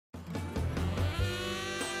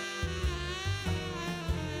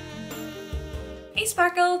Hey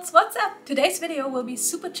Sparkles, what's up? Today's video will be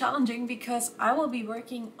super challenging because I will be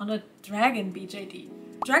working on a Dragon BJD.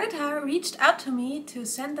 Dragetarr reached out to me to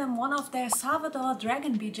send them one of their Salvador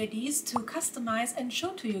Dragon BJDs to customize and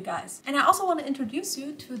show to you guys. And I also want to introduce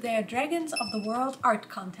you to their Dragons of the World art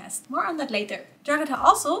contest. More on that later. Dragetarr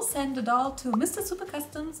also sent the doll to Mr. Super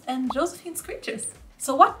Customs and Josephine's Creatures.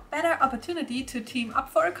 So what better opportunity to team up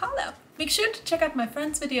for a collab? Make sure to check out my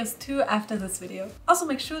friends' videos too after this video. Also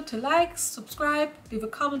make sure to like, subscribe, leave a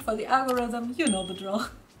comment for the algorithm, you know the drill.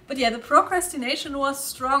 But yeah, the procrastination was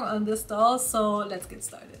strong on this doll, so let's get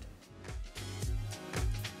started.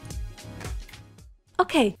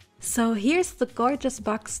 Okay, so here's the gorgeous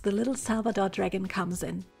box the little Salvador dragon comes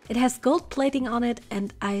in. It has gold plating on it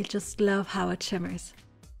and I just love how it shimmers.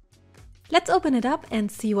 Let's open it up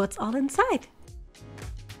and see what's all inside.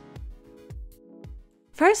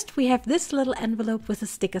 First, we have this little envelope with a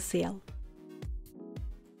sticker seal.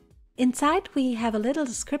 Inside we have a little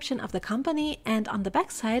description of the company, and on the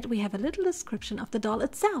back side we have a little description of the doll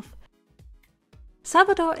itself.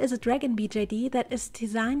 Salvador is a Dragon BJD that is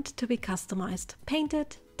designed to be customized,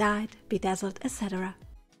 painted, dyed, bedazzled, etc.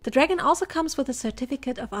 The dragon also comes with a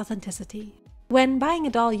certificate of authenticity. When buying a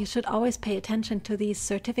doll, you should always pay attention to these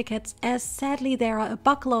certificates, as sadly there are a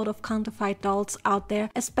buckload of counterfeit dolls out there,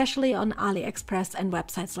 especially on AliExpress and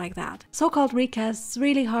websites like that. So-called recasts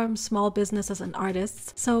really harm small businesses and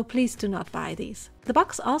artists, so please do not buy these. The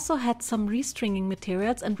box also had some restringing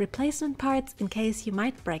materials and replacement parts in case you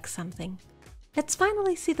might break something. Let's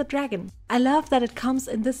finally see the dragon. I love that it comes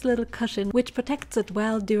in this little cushion, which protects it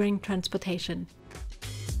well during transportation.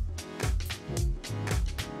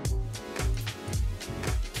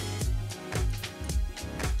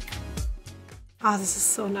 Oh, this is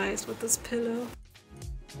so nice with this pillow.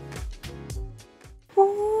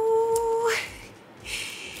 Oh,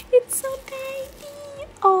 it's so tiny.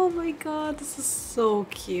 Oh my god, this is so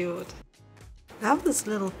cute. Love this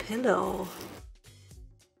little pillow.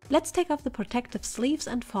 Let's take off the protective sleeves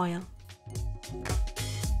and foil.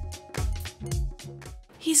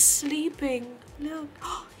 He's sleeping. Look.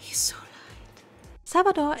 Oh, he's so light.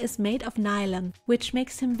 Salvador is made of nylon, which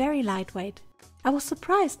makes him very lightweight. I was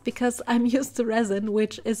surprised because I'm used to resin,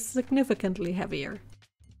 which is significantly heavier.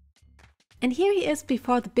 And here he is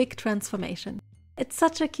before the big transformation. It's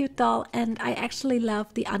such a cute doll, and I actually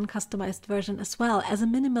love the uncustomized version as well as a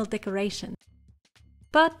minimal decoration.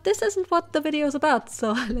 But this isn't what the video is about,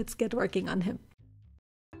 so let's get working on him.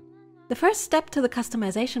 The first step to the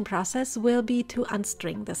customization process will be to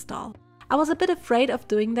unstring this doll. I was a bit afraid of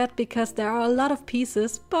doing that because there are a lot of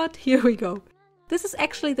pieces, but here we go. This is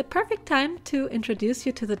actually the perfect time to introduce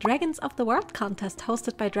you to the Dragons of the World contest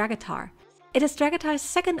hosted by Dragetarr. It is Dragetarr's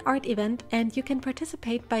second art event and you can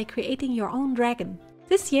participate by creating your own dragon.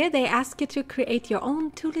 This year they ask you to create your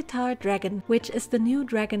own Dragetarr dragon, which is the new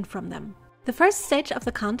dragon from them. The first stage of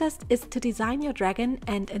the contest is to design your dragon,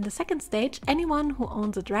 and in the second stage anyone who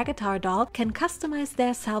owns a Dragetarr doll can customize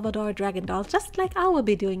their Salvador dragon doll just like I will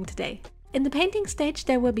be doing today. In the painting stage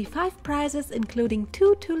there will be 5 prizes, including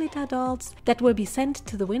 2 Dragetarr dolls that will be sent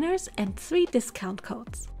to the winners and 3 discount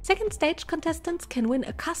codes. Second stage contestants can win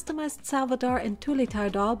a customized Salvador and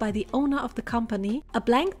Dragetarr doll by the owner of the company, a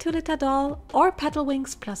blank Dragetarr doll, or Petal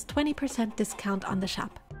Wings plus 20% discount on the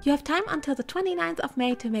shop. You have time until the 29th of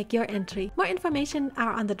May to make your entry. More information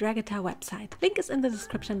are on the Dragetarr website. Link is in the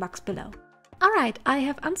description box below. Alright, I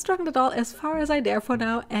have unstrung the doll as far as I dare for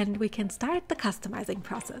now, and we can start the customizing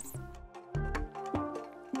process.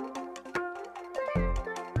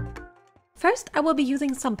 First, I will be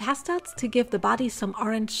using some pastels to give the body some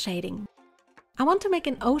orange shading. I want to make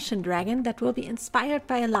an ocean dragon that will be inspired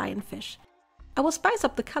by a lionfish. I will spice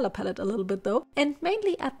up the color palette a little bit though, and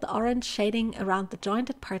mainly add the orange shading around the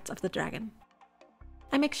jointed parts of the dragon.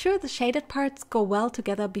 I make sure the shaded parts go well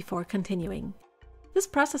together before continuing. This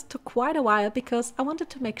process took quite a while because I wanted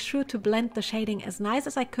to make sure to blend the shading as nice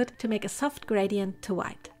as I could to make a soft gradient to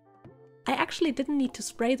white. I actually didn't need to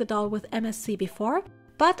spray the doll with MSC before,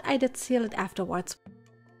 but I did seal it afterwards.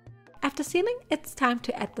 After sealing, it's time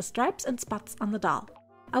to add the stripes and spots on the doll.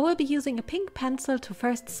 I will be using a pink pencil to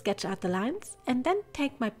first sketch out the lines, and then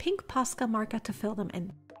take my pink Posca marker to fill them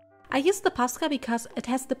in. I used the Posca because it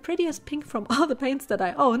has the prettiest pink from all the paints that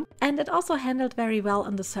I own, and it also handled very well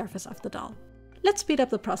on the surface of the doll. Let's speed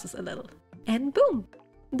up the process a little. And boom!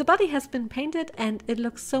 The body has been painted and it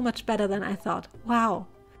looks so much better than I thought. Wow!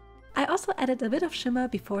 I also added a bit of shimmer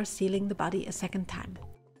before sealing the body a second time.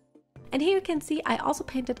 And here you can see I also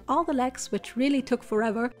painted all the legs, which really took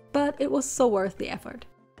forever, but it was so worth the effort.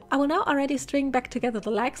 I will now already string back together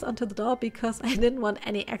the legs onto the doll because I didn't want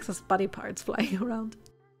any excess body parts flying around.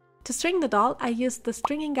 To string the doll, I used the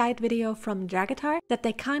stringing guide video from Dragetarr that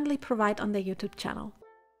they kindly provide on their YouTube channel.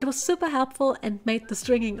 It was super helpful and made the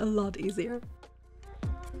stringing a lot easier.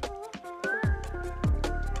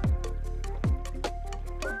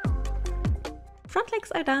 Front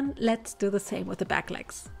legs are done, let's do the same with the back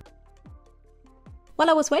legs. While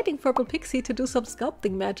I was waiting for Blue Pixie to do some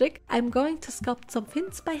sculpting magic, I'm going to sculpt some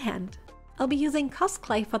fins by hand. I'll be using cos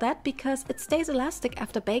clay for that because it stays elastic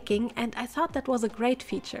after baking and I thought that was a great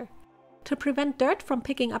feature. To prevent dirt from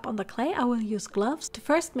picking up on the clay, I will use gloves to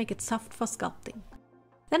first make it soft for sculpting.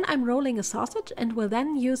 Then I'm rolling a sausage and will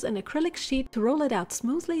then use an acrylic sheet to roll it out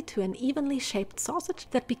smoothly to an evenly shaped sausage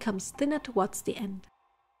that becomes thinner towards the end.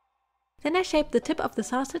 Then I shape the tip of the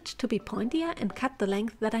sausage to be pointier and cut the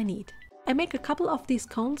length that I need. I make a couple of these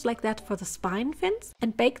cones like that for the spine fins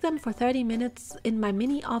and bake them for 30 minutes in my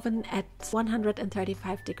mini oven at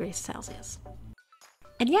 135 degrees Celsius.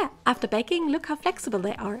 And yeah, after baking, look how flexible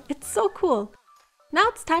they are. It's so cool! Now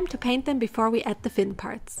it's time to paint them before we add the fin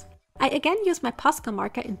parts. I again use my Posca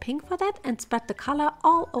marker in pink for that and spread the color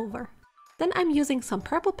all over. Then I'm using some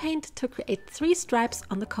purple paint to create 3 stripes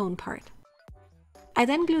on the cone part. I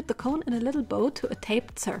then glued the cone in a little bow to a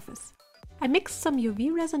taped surface. I mixed some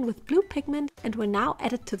UV resin with blue pigment and will now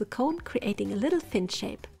add it to the cone, creating a little fin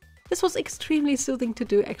shape. This was extremely soothing to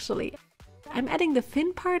do actually. I'm adding the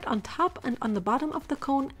fin part on top and on the bottom of the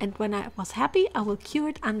cone, and when I was happy I will cure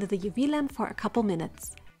it under the UV lamp for a couple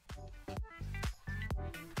minutes.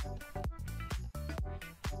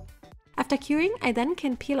 After curing, I then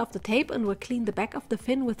can peel off the tape and will clean the back of the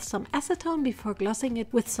fin with some acetone before glossing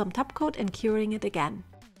it with some top coat and curing it again.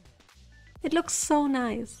 It looks so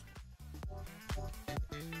nice!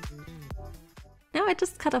 Now I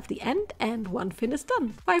just cut off the end and 1 fin is done.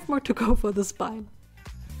 5 more to go for the spine.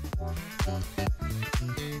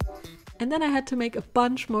 And then I had to make a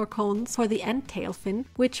bunch more cones for the end tail fin,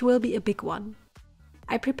 which will be a big one.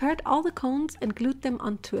 I prepared all the cones and glued them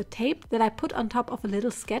onto a tape that I put on top of a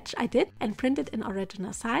little sketch I did and printed in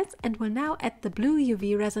original size, and will now add the blue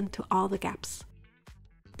UV resin to all the gaps.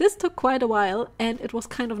 This took quite a while and it was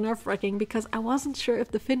kind of nerve-wracking because I wasn't sure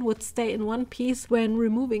if the fin would stay in one piece when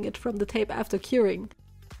removing it from the tape after curing.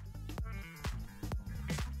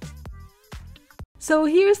 So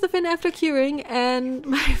here's the fin after curing and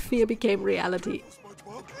my fear became reality.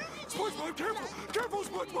 SpongeBob, careful! Careful,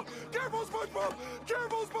 SpongeBob! Careful, SpongeBob!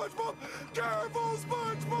 Careful, SpongeBob! Careful,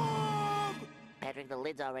 SpongeBob! Patrick, the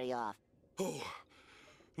lid's already off. Oh,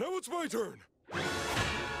 now it's my turn.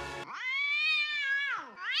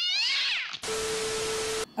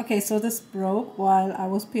 Okay, so this broke while I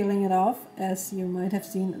was peeling it off, as you might have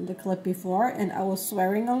seen in the clip before, and I was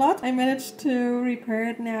swearing a lot. I managed to repair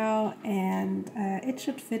it now and it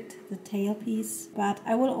should fit the tail piece, but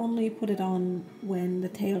I will only put it on when the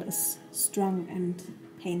tail is strung and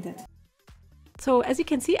painted. So as you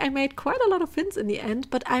can see, I made quite a lot of fins in the end,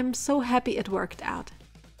 but I'm so happy it worked out.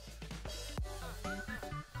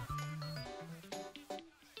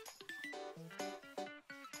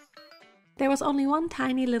 There was only one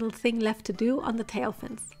tiny little thing left to do on the tail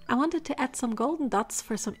fins. I wanted to add some golden dots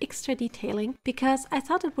for some extra detailing because I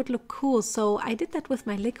thought it would look cool, so I did that with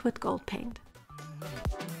my liquid gold paint.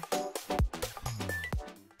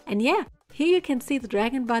 And yeah, here you can see the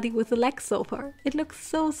dragon body with the legs so far. It looks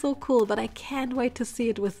so cool, but I can't wait to see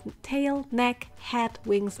it with tail, neck, head,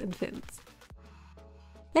 wings and fins.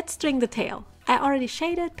 Let's string the tail. I already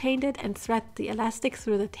shaded, painted and thread the elastic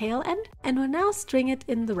through the tail end and will now string it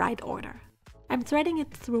in the right order. I'm threading it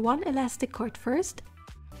through one elastic cord first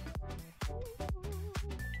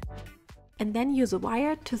and then use a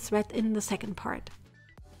wire to thread in the second part.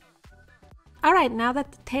 Alright, now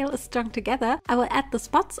that the tail is strung together, I will add the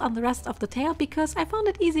spots on the rest of the tail because I found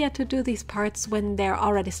it easier to do these parts when they're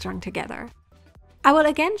already strung together. I will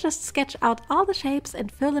again just sketch out all the shapes and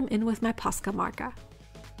fill them in with my Posca marker.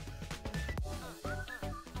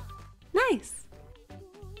 Nice!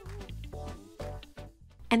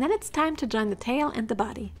 And then it's time to join the tail and the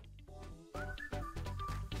body.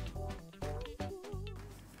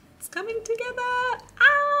 It's coming together!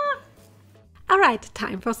 Ah! Alright,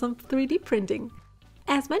 time for some 3D printing.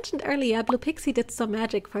 As mentioned earlier, Blue Pixie did some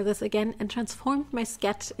magic for this again and transformed my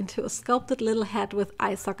sketch into a sculpted little head with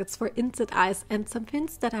eye sockets for insert eyes and some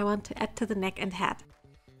fins that I want to add to the neck and head.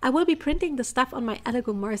 I will be printing the stuff on my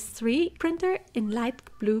Elegoo Mars 3 printer in light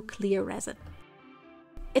blue clear resin.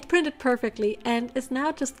 It printed perfectly and is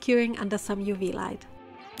now just curing under some UV light.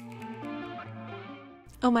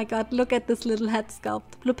 Oh my god, look at this little head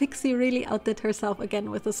sculpt. Blue Pixie really outdid herself again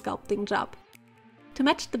with the sculpting job. To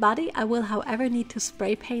match the body, I will however need to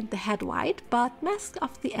spray paint the head white, but mask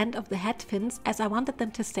off the end of the head fins as I wanted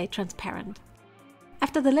them to stay transparent. I've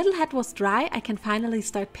After the little head was dry, I can finally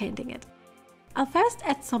start painting it. I'll first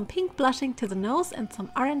add some pink blushing to the nose and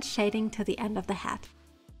some orange shading to the end of the head.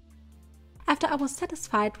 After I was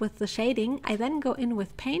satisfied with the shading, I then go in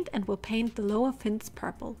with paint and will paint the lower fins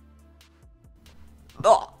purple.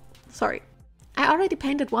 Oh, sorry. I already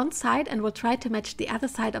painted one side and will try to match the other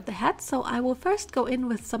side of the head, so I will first go in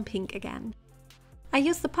with some pink again. I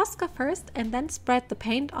use the Posca first and then spread the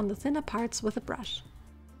paint on the thinner parts with a brush.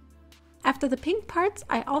 After the pink parts,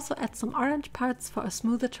 I also add some orange parts for a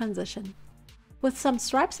smoother transition. With some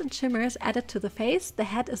stripes and shimmers added to the face, the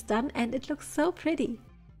head is done and it looks so pretty.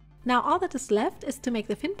 Now all that is left is to make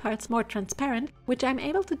the fin parts more transparent, which I'm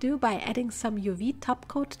able to do by adding some UV top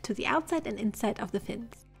coat to the outside and inside of the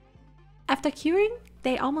fins. After curing,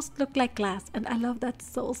 they almost look like glass and I love that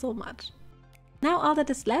so much. Now all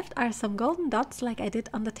that is left are some golden dots like I did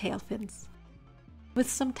on the tail fins. With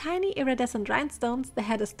some tiny iridescent rhinestones, the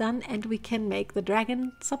head is done and we can make the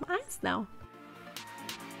dragon some eyes now.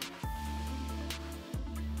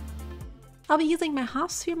 I'll be using my half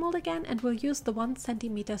sphere mold again and will use the 1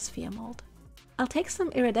 cm sphere mold. I'll take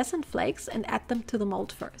some iridescent flakes and add them to the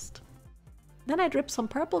mold first. Then I drip some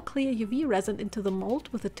purple clear UV resin into the mold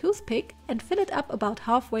with a toothpick and fill it up about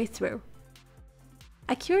halfway through.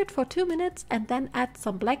 I cure it for 2 minutes and then add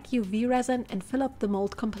some black UV resin and fill up the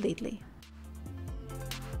mold completely.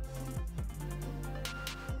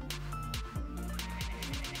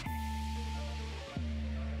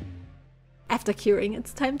 After curing,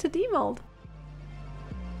 it's time to demold.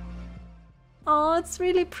 Oh, it's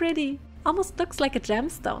really pretty. Almost looks like a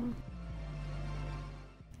gemstone.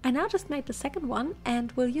 I now just made the second one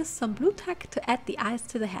and will use some blue tack to add the eyes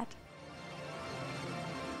to the head.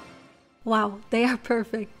 Wow, they are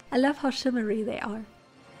perfect. I love how shimmery they are.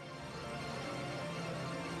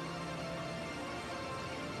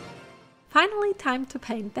 Finally, time to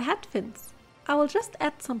paint the head fins. I will just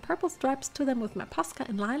add some purple stripes to them with my Posca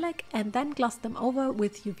in lilac and then gloss them over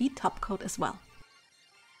with UV top coat as well.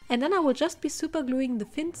 And then I will just be super gluing the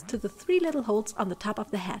fins to the 3 little holes on the top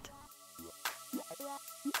of the head.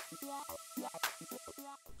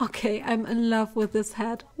 Okay, I'm in love with this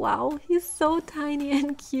head. Wow, he's so tiny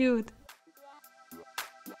and cute.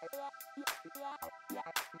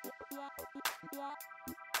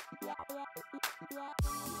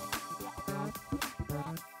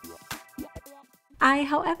 I,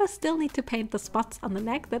 however, still need to paint the spots on the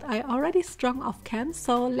neck that I already strung off cam,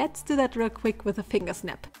 so let's do that real quick with a finger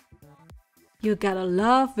snap. You gotta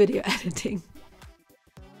love video editing.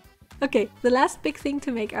 Okay, the last big thing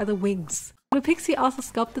to make are the wings. Blue Pixie also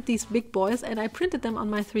sculpted these big boys and I printed them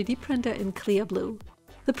on my 3D printer in clear blue.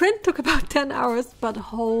 The print took about 10 hours, but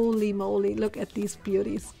holy moly, look at these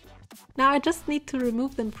beauties. Now I just need to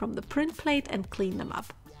remove them from the print plate and clean them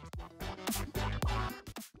up.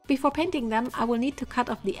 Before painting them, I will need to cut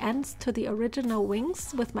off the ends to the original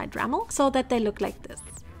wings with my Dremel so that they look like this.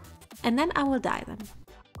 And then I will dye them.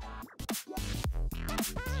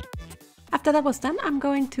 After that was done, I'm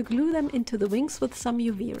going to glue them into the wings with some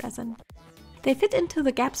UV resin. They fit into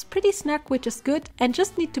the gaps pretty snug, which is good, and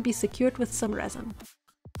just need to be secured with some resin.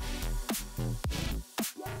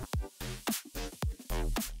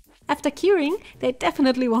 After curing, they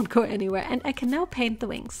definitely won't go anywhere and I can now paint the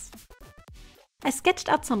wings. I sketched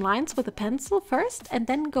out some lines with a pencil first and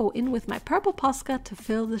then go in with my purple Posca to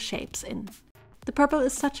fill the shapes in. The purple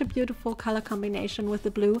is such a beautiful color combination with the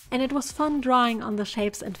blue and it was fun drawing on the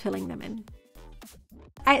shapes and filling them in.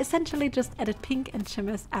 I essentially just added pink and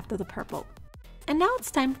shimmers after the purple. And now it's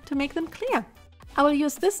time to make them clear. I will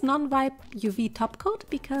use this non-wipe UV top coat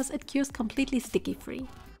because it cures completely sticky free.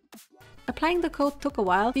 Applying the coat took a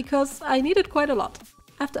while because I needed quite a lot.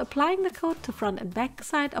 After applying the coat to front and back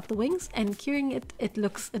side of the wings and curing it, it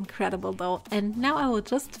looks incredible though, and now I will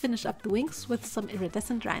just finish up the wings with some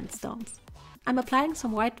iridescent rhinestones. I'm applying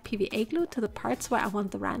some white PVA glue to the parts where I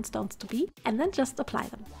want the rhinestones to be and then just apply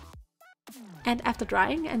them. And after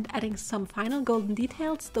drying and adding some final golden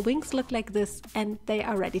details, the wings look like this and they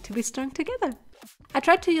are ready to be strung together. I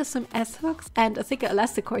tried to use some S-hooks and a thicker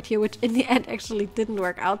elastic cord here, which in the end actually didn't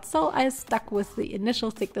work out, so I stuck with the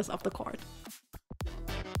initial thickness of the cord.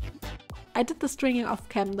 I did the stringing off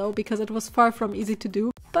cam though, because it was far from easy to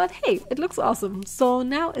do, but hey, it looks awesome, so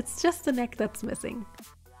now it's just the neck that's missing.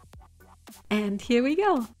 And here we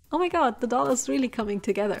go! Oh my god, the doll is really coming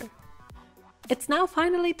together. It's now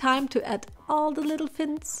finally time to add all the little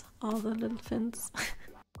fins.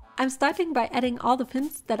 I'm starting by adding all the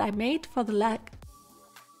fins that I made for the leg.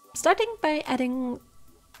 Starting by adding...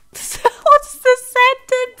 What's the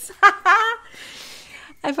sentence?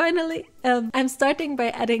 I'm starting by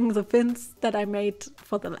adding the fins that I made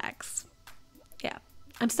for the legs. Yeah,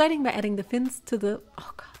 I'm starting by adding the fins to the...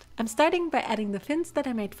 oh god. I'm starting by adding the fins that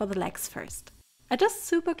I made for the legs first. I just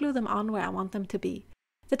super glue them on where I want them to be.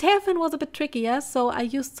 The tail fin was a bit trickier, so I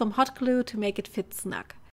used some hot glue to make it fit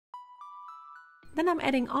snug. Then I'm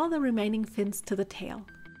adding all the remaining fins to the tail.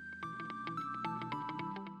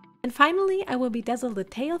 And finally, I will bedazzle the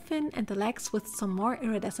tail fin and the legs with some more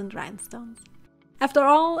iridescent rhinestones. After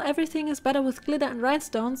all, everything is better with glitter and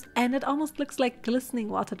rhinestones, and it almost looks like glistening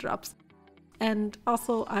water drops. And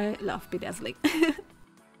also, I love bedazzling.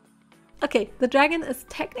 Okay, the dragon is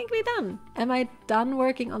technically done. Am I done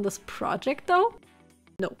working on this project though?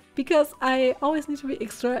 No, because I always need to be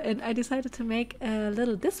extra, and I decided to make a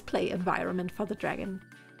little display environment for the dragon.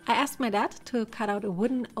 I asked my dad to cut out a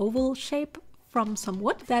wooden oval shape from some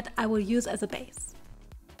wood that I will use as a base.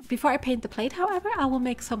 Before I paint the plate, however, I will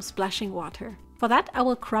make some splashing water. For that, I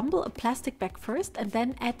will crumble a plastic bag first and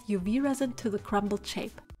then add UV resin to the crumbled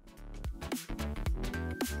shape.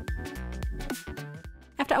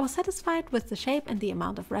 After I was satisfied with the shape and the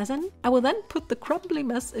amount of resin, I will then put the crumbly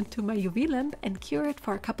mess into my UV lamp and cure it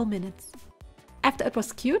for a couple minutes. After it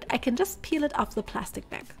was cured, I can just peel it off the plastic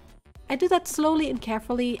bag. I do that slowly and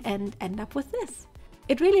carefully and end up with this.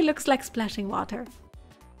 It really looks like splashing water.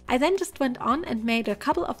 I then just went on and made a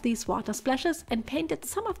couple of these water splashes and painted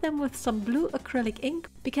some of them with some blue acrylic ink,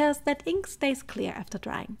 because that ink stays clear after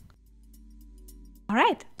drying.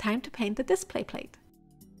 Alright, time to paint the display plate.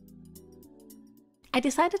 I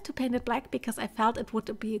decided to paint it black because I felt it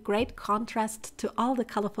would be a great contrast to all the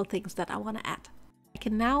colorful things that I want to add. I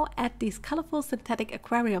can now add these colorful synthetic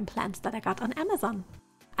aquarium plants that I got on Amazon.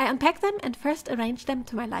 I unpack them and first arrange them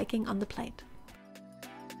to my liking on the plate.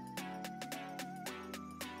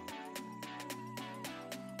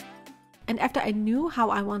 And after I knew how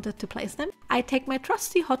I wanted to place them, I take my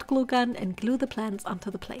trusty hot glue gun and glue the plants onto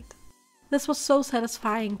the plate. This was so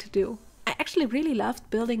satisfying to do. I actually really loved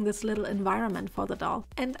building this little environment for the doll,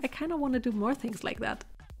 and I kind of want to do more things like that.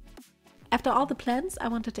 After all the plants I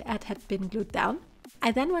wanted to add had been glued down,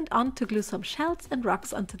 I then went on to glue some shells and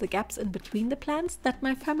rocks onto the gaps in between the plants that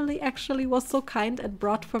my family actually was so kind and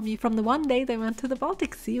brought for me from the one day they went to the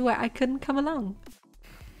Baltic Sea where I couldn't come along.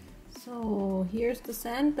 So here's the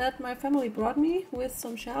sand that my family brought me with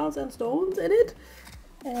some shells and stones in it.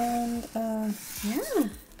 And yeah,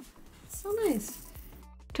 so nice.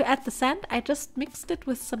 To add the sand, I just mixed it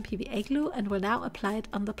with some PVA glue and will now apply it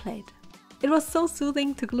on the plate. It was so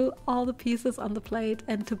soothing to glue all the pieces on the plate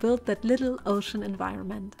and to build that little ocean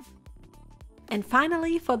environment. And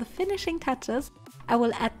finally, for the finishing touches, I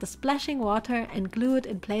will add the splashing water and glue it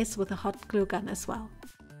in place with a hot glue gun as well.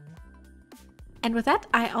 And with that,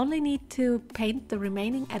 I only need to paint the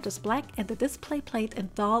remaining edges black, and the display plate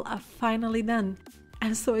and doll are finally done.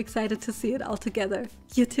 I'm so excited to see it all together.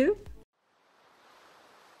 You too?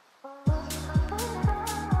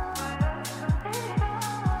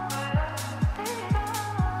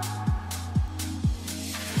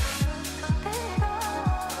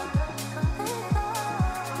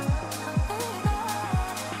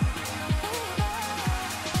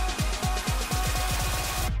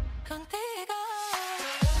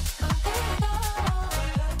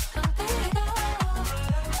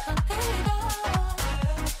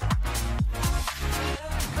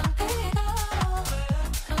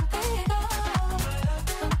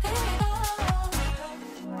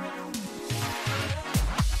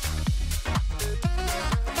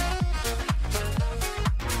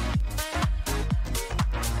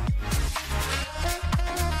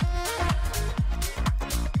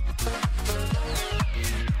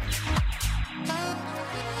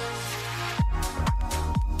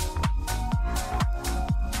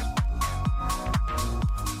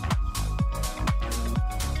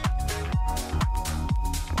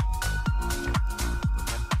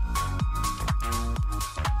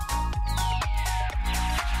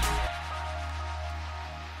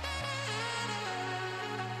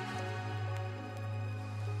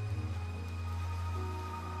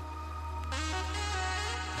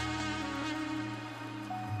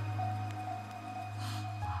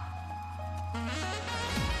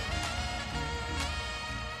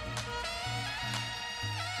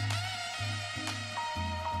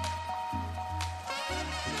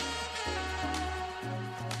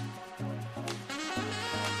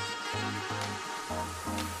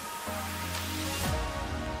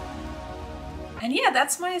 And yeah,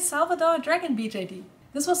 that's my Salvador Dragon BJD.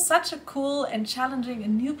 This was such a cool and challenging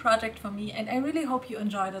and new project for me, and I really hope you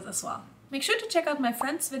enjoyed it as well. Make sure to check out my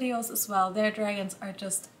friends' videos as well, their dragons are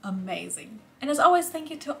just amazing. And as always, thank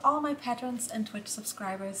you to all my patrons and Twitch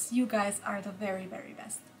subscribers, you guys are the very, very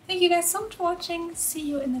best. Thank you guys so much for watching, see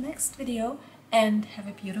you in the next video, and have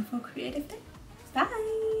a beautiful creative day. Bye.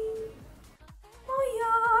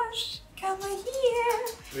 Oh Josh, come here.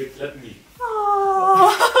 Wait, let me.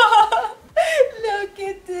 Oh, look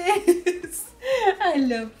at this. I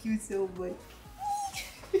love you so much.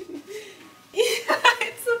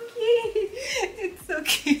 It's okay. It's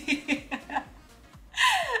okay.